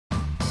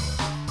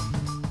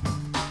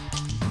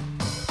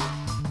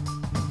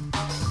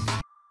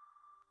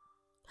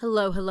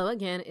Hello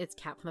again, it's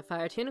Kat from the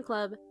Fire Tuna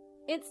Club.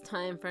 It's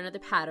time for another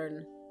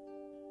pattern.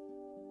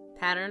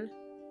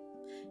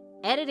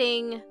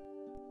 Editing!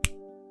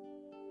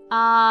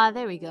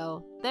 There we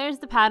go. There's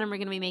the pattern we're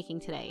going to be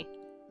making today.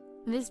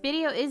 This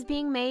video is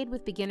being made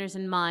with beginners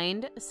in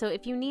mind, so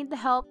if you need the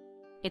help,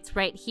 it's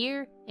right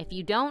here. If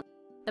you don't,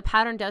 the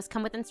pattern does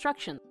come with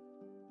instructions.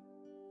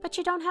 But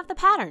you don't have the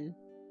pattern.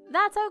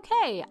 That's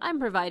okay,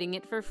 I'm providing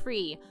it for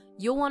free.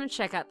 You'll want to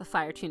check out the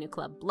Fire Tuna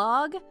Club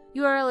blog.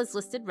 URL is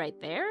listed right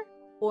there,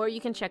 or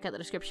you can check out the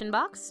description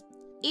box.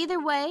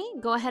 Either way,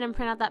 go ahead and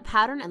print out that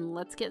pattern and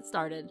let's get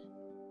started.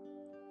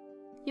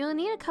 You'll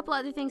need a couple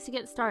other things to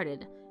get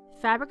started.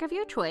 Fabric of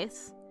your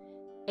choice,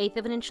 1/8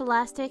 of an inch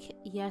elastic.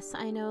 Yes,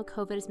 I know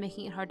COVID is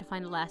making it hard to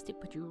find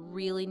elastic, but you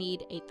really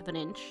need 1/8 of an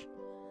inch.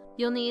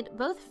 You'll need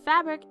both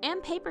fabric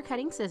and paper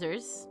cutting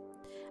scissors,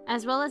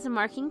 as well as a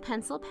marking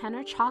pencil, pen,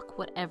 or chalk,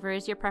 whatever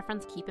is your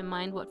preference. Keep in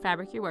mind what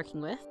fabric you're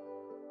working with.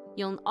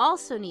 You'll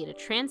also need a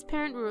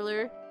transparent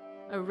ruler.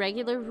 A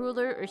regular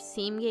ruler or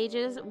seam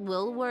gauges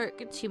will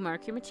work to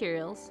mark your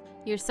materials.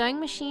 Your sewing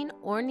machine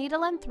or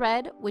needle and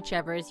thread,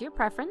 whichever is your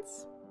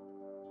preference.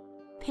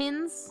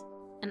 Pins,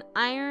 an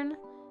iron,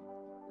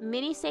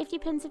 mini safety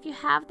pins if you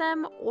have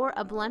them, or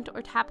a blunt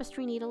or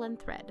tapestry needle and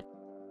thread.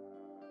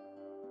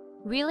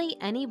 Really,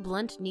 any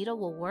blunt needle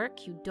will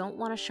work. You don't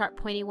want a sharp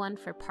pointy one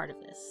for part of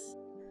this.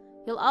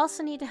 You'll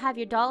also need to have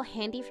your doll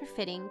handy for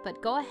fitting,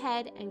 but go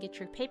ahead and get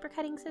your paper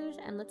cutting scissors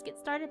and let's get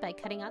started by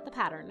cutting out the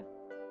pattern.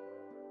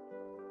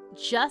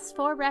 Just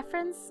for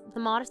reference, the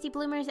Modesty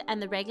bloomers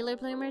and the regular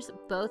bloomers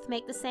both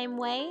make the same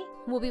way.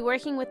 We'll be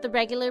working with the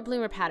regular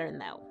bloomer pattern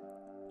though.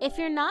 If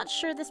you're not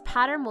sure this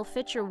pattern will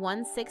fit your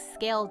 1/6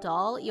 scale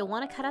doll, you'll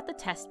want to cut out the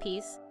test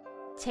piece,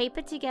 tape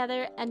it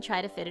together, and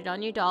try to fit it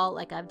on your doll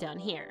like I've done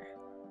here.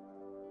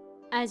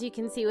 As you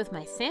can see with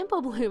my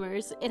sample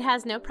bloomers, it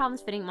has no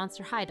problems fitting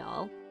Monster High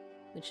doll,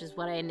 which is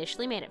what I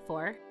initially made it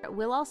for. It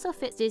will also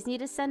fit Disney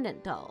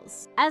Descendant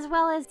dolls, as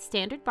well as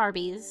standard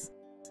Barbies.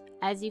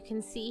 As you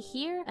can see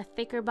here, a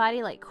thicker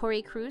body like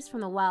Corey Cruz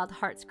from the Wild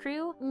Hearts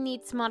crew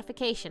needs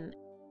modification.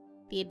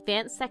 The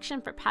advanced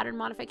section for pattern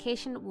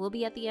modification will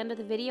be at the end of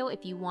the video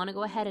if you want to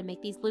go ahead and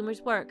make these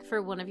bloomers work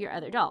for one of your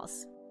other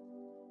dolls.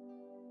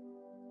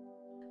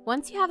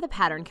 Once you have the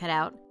pattern cut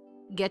out,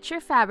 get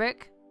your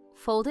fabric,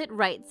 fold it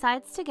right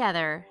sides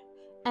together,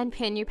 and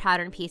pin your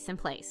pattern piece in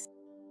place.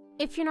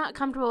 If you're not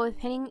comfortable with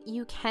pinning,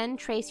 you can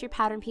trace your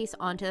pattern piece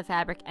onto the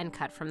fabric and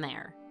cut from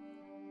there.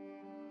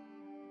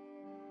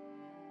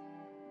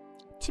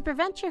 To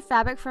prevent your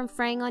fabric from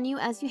fraying on you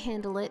as you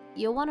handle it,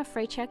 you'll want to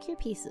fray check your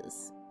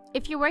pieces.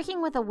 If you're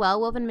working with a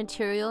well-woven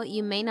material,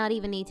 you may not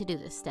even need to do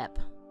this step.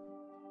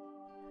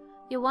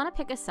 You'll want to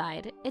pick a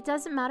side, it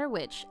doesn't matter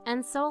which,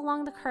 and sew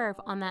along the curve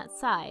on that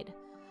side.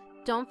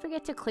 Don't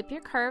forget to clip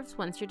your curves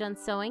once you're done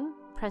sewing,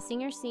 pressing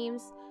your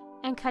seams,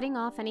 and cutting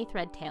off any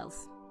thread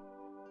tails.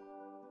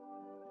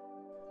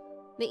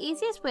 The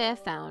easiest way I've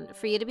found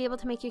for you to be able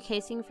to make your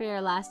casing for your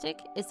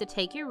elastic is to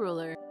take your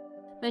ruler,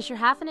 measure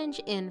 1/2 inch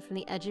in from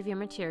the edge of your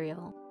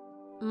material,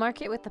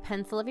 mark it with the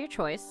pencil of your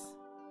choice,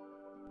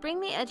 bring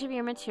the edge of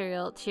your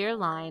material to your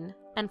line,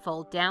 and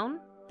fold down.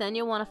 Then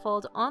you'll want to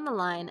fold on the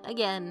line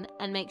again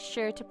and make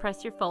sure to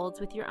press your folds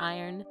with your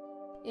iron.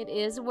 It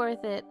is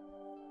worth it.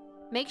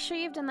 Make sure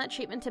you've done that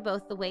treatment to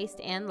both the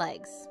waist and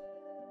legs.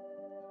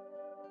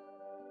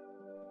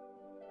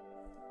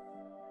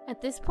 At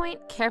this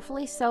point,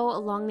 carefully sew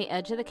along the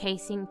edge of the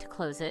casing to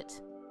close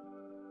it.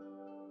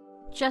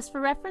 Just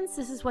for reference,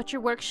 this is what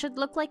your work should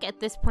look like at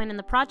this point in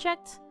the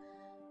project.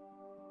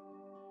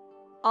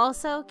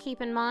 Also,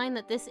 keep in mind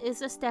that this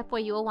is a step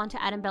where you will want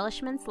to add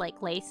embellishments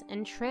like lace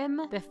and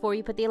trim before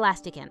you put the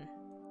elastic in.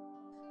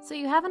 So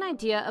you have an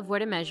idea of where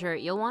to measure.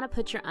 You'll want to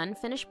put your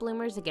unfinished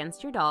bloomers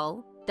against your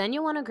doll. Then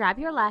you'll want to grab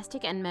your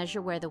elastic and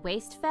measure where the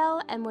waist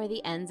fell and where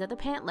the ends of the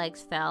pant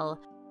legs fell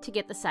to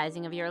get the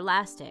sizing of your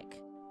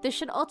elastic. This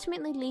should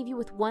ultimately leave you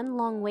with 1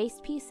 long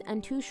waist piece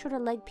and 2 shorter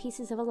leg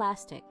pieces of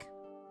elastic.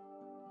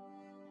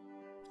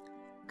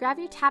 Grab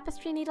your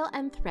tapestry needle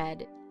and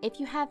thread. If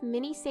you have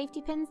mini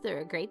safety pins,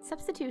 they're a great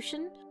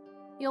substitution.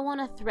 You'll want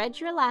to thread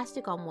your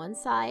elastic on one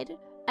side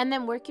and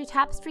then work your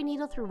tapestry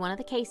needle through one of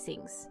the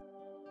casings.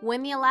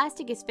 When the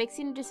elastic is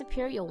fixing to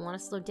disappear, you'll want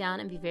to slow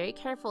down and be very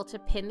careful to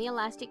pin the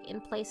elastic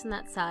in place on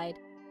that side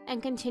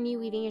and continue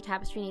weaving your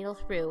tapestry needle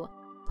through,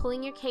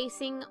 pulling your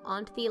casing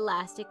onto the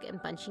elastic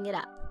and bunching it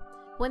up.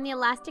 When the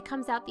elastic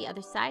comes out the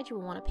other side, you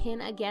will want to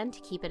pin again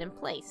to keep it in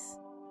place.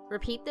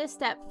 Repeat this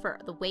step for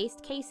the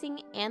waist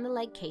casing and the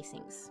leg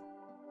casings.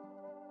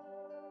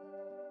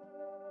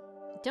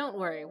 Don't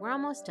worry, we're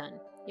almost done.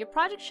 Your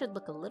project should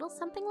look a little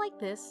something like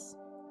this.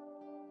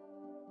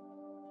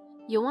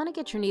 You'll want to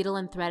get your needle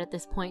and thread at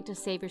this point to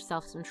save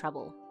yourself some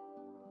trouble.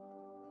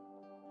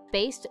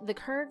 Baste the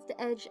curved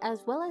edge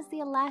as well as the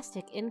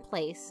elastic in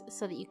place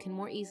so that you can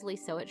more easily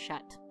sew it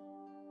shut.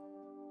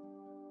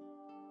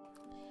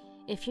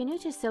 If you're new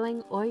to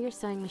sewing or your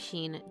sewing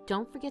machine,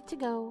 don't forget to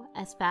go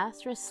as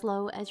fast or as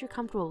slow as you're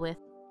comfortable with.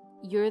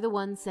 You're the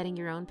one setting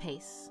your own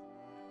pace.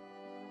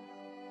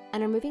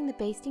 And removing the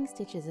basting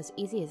stitch is as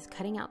easy as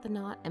cutting out the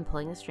knot and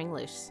pulling the string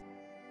loose.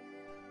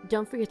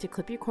 Don't forget to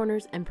clip your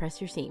corners and press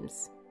your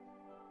seams.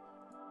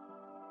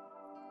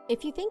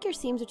 If you think your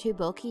seams are too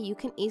bulky, you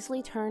can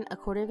easily turn a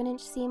 1/4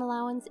 inch seam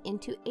allowance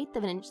into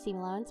 1/8 inch seam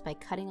allowance by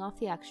cutting off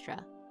the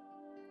extra.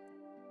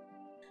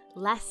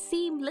 Last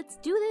seam, let's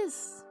do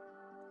this!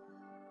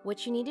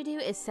 What you need to do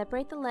is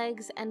separate the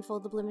legs and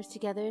fold the bloomers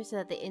together so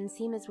that the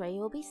inseam is where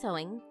you will be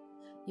sewing.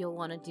 You'll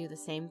want to do the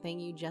same thing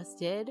you just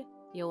did.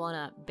 You'll want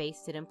to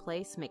baste it in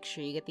place, make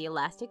sure you get the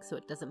elastic so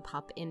it doesn't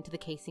pop into the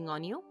casing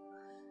on you.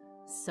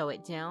 Sew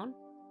it down.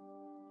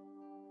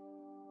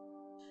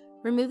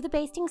 Remove the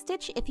basting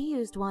stitch if you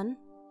used one.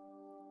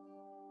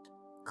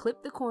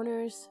 Clip the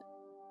corners.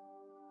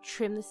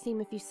 Trim the seam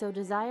if you so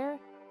desire.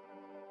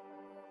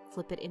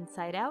 Flip it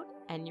inside out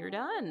and you're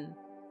done.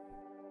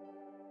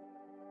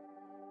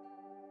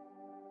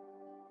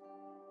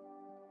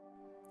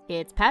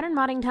 It's pattern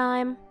modding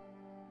time.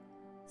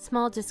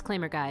 Small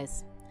disclaimer,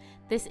 guys.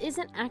 This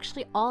isn't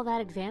actually all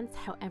that advanced,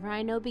 however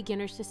I know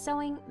beginners to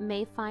sewing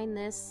may find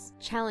this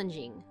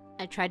challenging.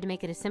 I tried to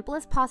make it as simple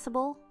as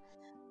possible.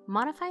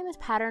 Modifying this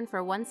pattern for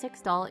a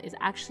 1/6 doll is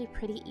actually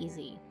pretty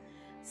easy.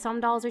 Some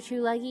dolls are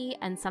too leggy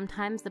and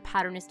sometimes the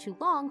pattern is too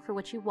long for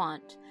what you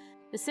want.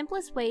 The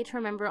simplest way to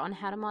remember on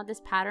how to mod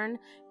this pattern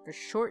for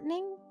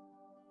shortening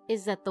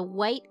is that the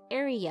white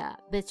area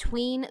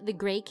between the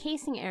gray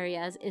casing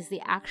areas is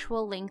the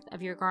actual length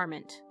of your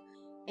garment.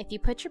 If you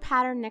put your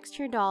pattern next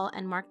to your doll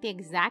and mark the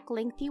exact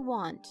length you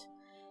want,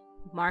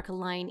 mark a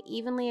line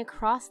evenly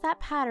across that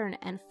pattern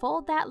and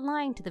fold that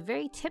line to the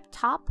very tip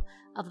top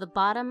of the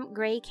bottom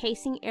gray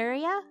casing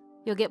area,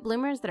 you'll get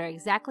bloomers that are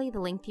exactly the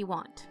length you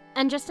want.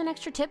 And just an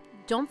extra tip,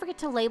 don't forget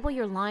to label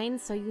your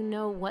lines so you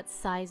know what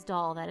size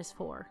doll that is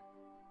for.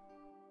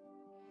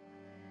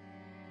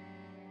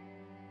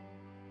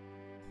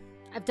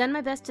 I've done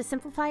my best to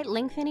simplify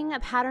lengthening a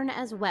pattern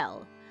as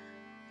well.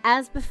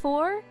 As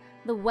before,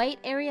 the white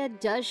area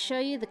does show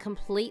you the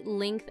complete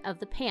length of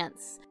the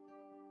pants.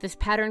 This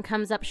pattern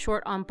comes up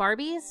short on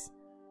Barbies.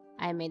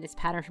 I made this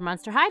pattern for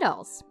Monster High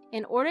dolls.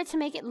 In order to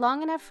make it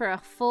long enough for a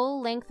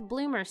full-length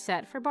bloomer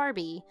set for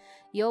Barbie,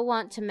 you'll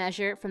want to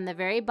measure from the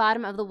very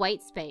bottom of the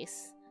white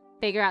space.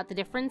 Figure out the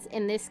difference.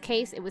 In this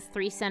case, it was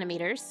 3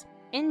 centimeters.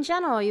 In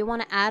general, you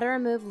want to add or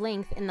remove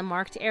length in the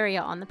marked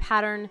area on the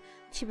pattern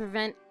to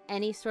prevent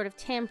any sort of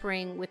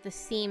tampering with the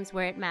seams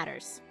where it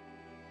matters.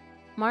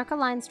 Mark a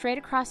line straight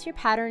across your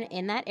pattern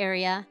in that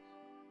area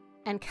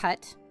and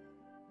cut.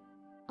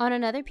 On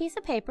another piece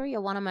of paper,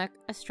 you'll want to mark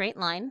a straight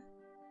line.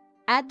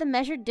 Add the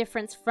measured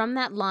difference from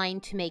that line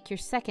to make your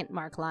second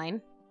mark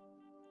line.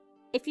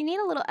 If you need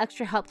a little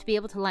extra help to be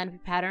able to line up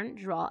your pattern,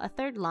 draw a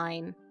third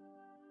line.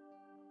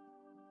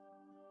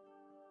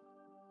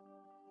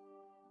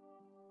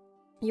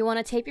 You want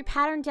to tape your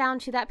pattern down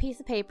to that piece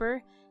of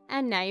paper,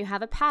 and now you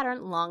have a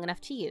pattern long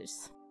enough to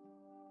use.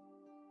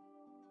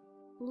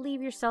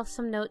 Leave yourself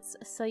some notes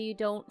so you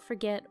don't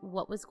forget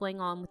what was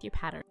going on with your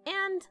pattern.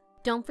 And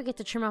don't forget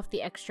to trim off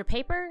the extra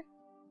paper.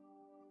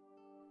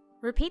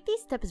 Repeat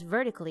these steps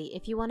vertically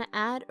if you want to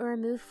add or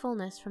remove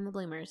fullness from the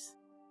bloomers.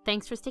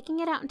 Thanks for sticking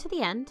it out until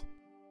the end.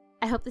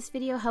 I hope this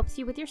video helps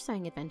you with your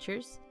sewing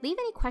adventures. Leave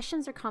any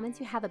questions or comments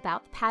you have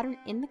about the pattern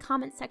in the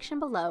comments section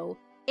below.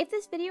 If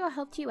this video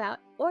helped you out,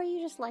 or you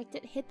just liked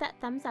it, hit that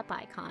thumbs up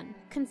icon.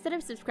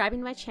 Consider subscribing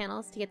to my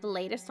channels to get the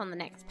latest on the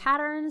next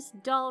patterns,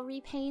 doll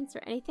repaints,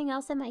 or anything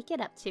else I might get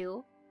up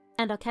to.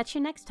 And I'll catch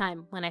you next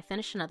time when I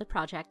finish another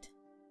project.